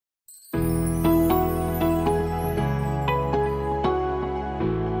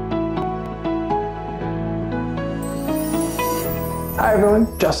Hi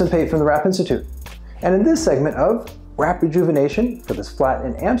everyone, Justin Pate from the Wrap Institute. And in this segment of Wrap Rejuvenation for this flat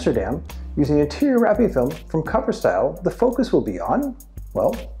in Amsterdam, using interior wrapping film from Cover Style, the focus will be on,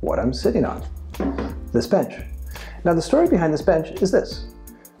 well, what I'm sitting on, this bench. Now the story behind this bench is this.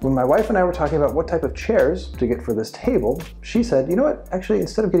 When my wife and I were talking about what type of chairs to get for this table, she said, you know what, actually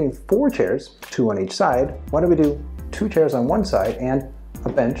instead of getting 4 chairs, 2 on each side, why don't we do 2 chairs on one side and a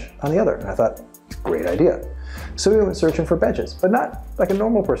bench on the other? And I thought, great idea. So we went searching for benches, but not like a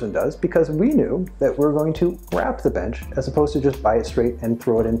normal person does, because we knew that we're going to wrap the bench as opposed to just buy it straight and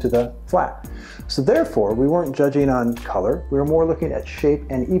throw it into the flat. So therefore, we weren't judging on color, we were more looking at shape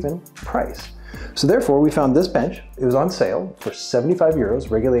and even price. So therefore, we found this bench. It was on sale for 75 euros,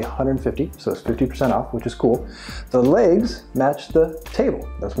 regularly 150, so it's 50% off, which is cool. The legs matched the table.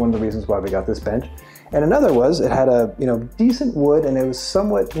 That's one of the reasons why we got this bench. And another was it had a decent wood, and it was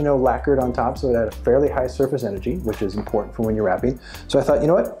somewhat lacquered on top, so it had a fairly high surface energy, which is important for when you're wrapping. So I thought, you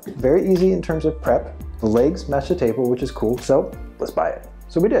know what, very easy in terms of prep. The legs match the table, which is cool, so let's buy it.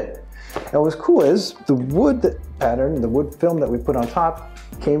 So we did. And what was cool is the wood pattern, the wood film that we put on top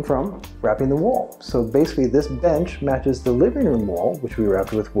came from wrapping the wall. So basically this bench matches the living room wall, which we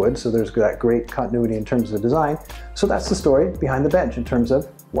wrapped with wood, so there's that great continuity in terms of design. So that's the story behind the bench in terms of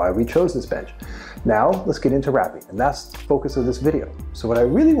why we chose this bench. Now let's get into wrapping, and that's the focus of this video. So what I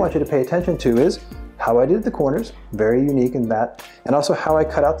really want you to pay attention to is how I did the corners, very unique in that, and also how I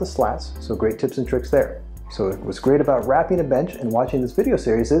cut out the slats, so great tips and tricks there. So what's great about wrapping a bench and watching this video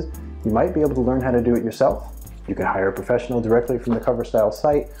series is you might be able to learn how to do it yourself. You can hire a professional directly from the Cover Style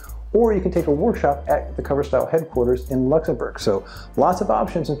site, or you can take a workshop at the Cover Style headquarters in Luxembourg. So lots of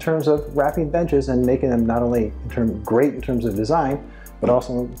options in terms of wrapping benches and making them not only great in terms of design, but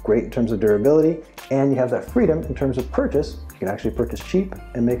also great in terms of durability, and you have that freedom in terms of purchase. You can actually purchase cheap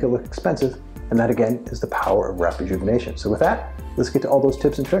and make it look expensive, and that again is the power of Wrap Rejuvenation. So with that, let's get to all those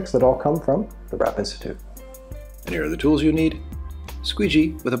tips and tricks that all come from the Wrap Institute. And here are the tools you need: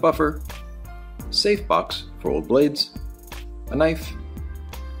 squeegee with a buffer, safe box for old blades, a knife,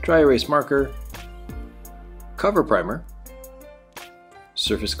 dry erase marker, cover primer,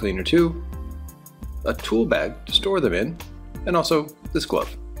 surface cleaner 2, a tool bag to store them in, and also this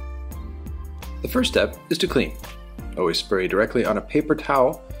glove. The first step is to clean. Always spray directly on a paper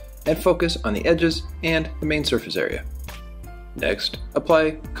towel and focus on the edges and the main surface area. Next,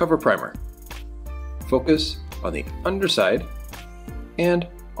 apply cover primer. Focus on the underside and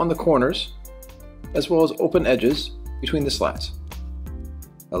on the corners, as well as open edges between the slats.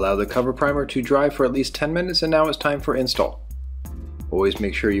 Allow the cover primer to dry for at least 10 minutes, and now it's time for install. Always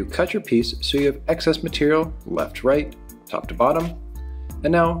make sure you cut your piece so you have excess material left to right, top to bottom,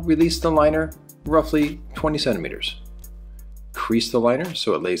 and now release the liner roughly 20 centimeters. Crease the liner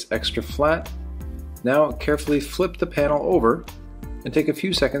so it lays extra flat. Now carefully flip the panel over and take a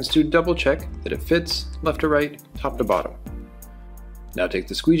few seconds to double check that it fits left to right, top to bottom. Now take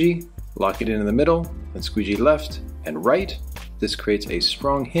the squeegee, lock it in the middle, and squeegee left and right. This creates a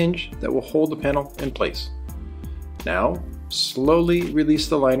strong hinge that will hold the panel in place. Now slowly release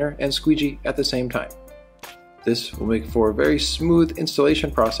the liner and squeegee at the same time. This will make for a very smooth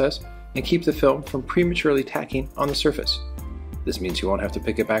installation process and keep the film from prematurely tacking on the surface. This means you won't have to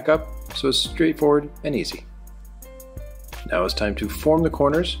pick it back up, so it's straightforward and easy. Now it's time to form the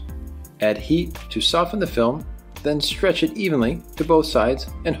corners, add heat to soften the film, then stretch it evenly to both sides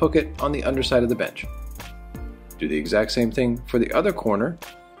and hook it on the underside of the bench. Do the exact same thing for the other corner,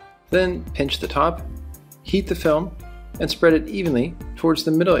 then pinch the top, heat the film, and spread it evenly towards the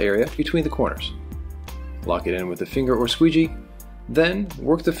middle area between the corners. Lock it in with a finger or squeegee, then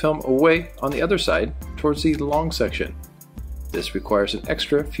work the film away on the other side towards the long section. This requires an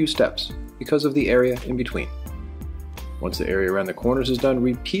extra few steps because of the area in between. Once the area around the corners is done,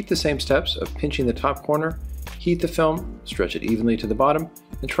 repeat the same steps of pinching the top corner, heat the film, stretch it evenly to the bottom,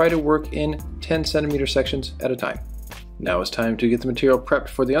 and try to work in 10 centimeter sections at a time. Now it's time to get the material prepped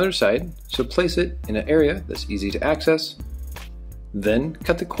for the other side, so place it in an area that's easy to access. Then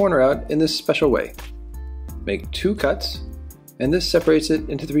cut the corner out in this special way. Make 2 cuts, and this separates it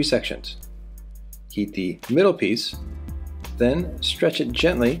into 3 sections. Heat the middle piece, then stretch it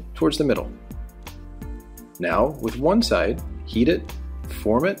gently towards the middle. Now, with one side, heat it,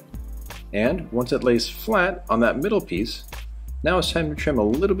 form it, and once it lays flat on that middle piece, now it's time to trim a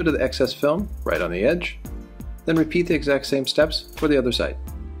little bit of the excess film right on the edge. Then repeat the exact same steps for the other side.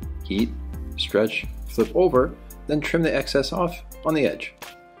 Heat, stretch, flip over, then trim the excess off on the edge.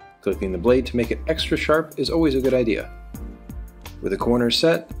 Clicking the blade to make it extra sharp is always a good idea. With the corners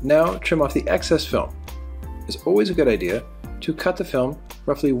set, now trim off the excess film. It's always a good idea to cut the film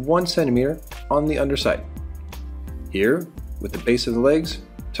roughly 1 centimeter on the underside. Here, with the base of the legs,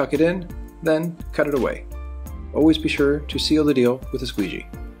 tuck it in, then cut it away. Always be sure to seal the deal with a squeegee.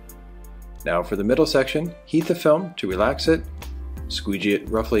 Now for the middle section, heat the film to relax it, squeegee it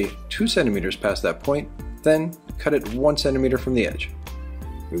roughly 2 centimeters past that point, then cut it 1 centimeter from the edge.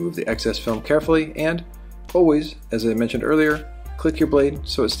 Remove the excess film carefully and always, as I mentioned earlier, click your blade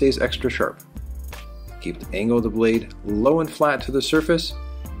so it stays extra sharp. Keep the angle of the blade low and flat to the surface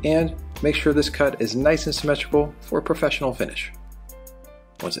and make sure this cut is nice and symmetrical for a professional finish.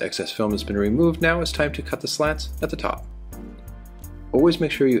 Once the excess film has been removed, now it's time to cut the slats at the top. Always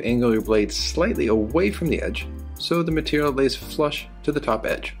make sure you angle your blade slightly away from the edge so the material lays flush to the top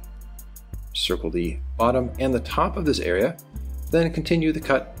edge. Circle the bottom and the top of this area, then continue the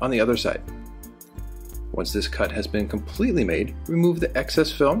cut on the other side. Once this cut has been completely made, remove the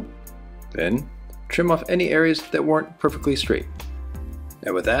excess film, then trim off any areas that weren't perfectly straight.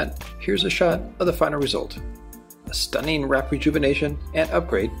 And with that, here's a shot of the final result. A stunning wrap rejuvenation and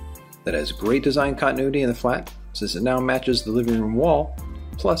upgrade that has great design continuity in the flat since it now matches the living room wall,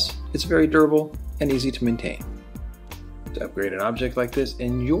 plus it's very durable and easy to maintain. To upgrade an object like this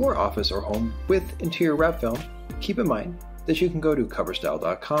in your office or home with interior wrap film, keep in mind that you can go to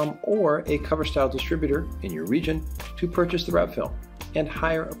coverstyle.com or a CoverStyle distributor in your region to purchase the wrap film and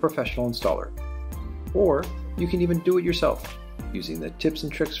hire a professional installer. Or you can even do it yourself using the tips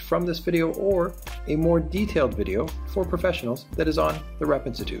and tricks from this video or a more detailed video for professionals that is on the Wrap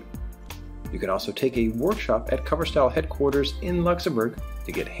Institute. You can also take a workshop at CoverStyle headquarters in Luxembourg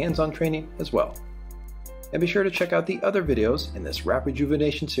to get hands-on training as well. And be sure to check out the other videos in this wrap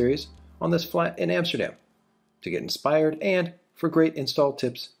rejuvenation series on this flat in Amsterdam to get inspired and for great install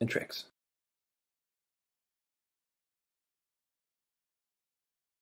tips and tricks.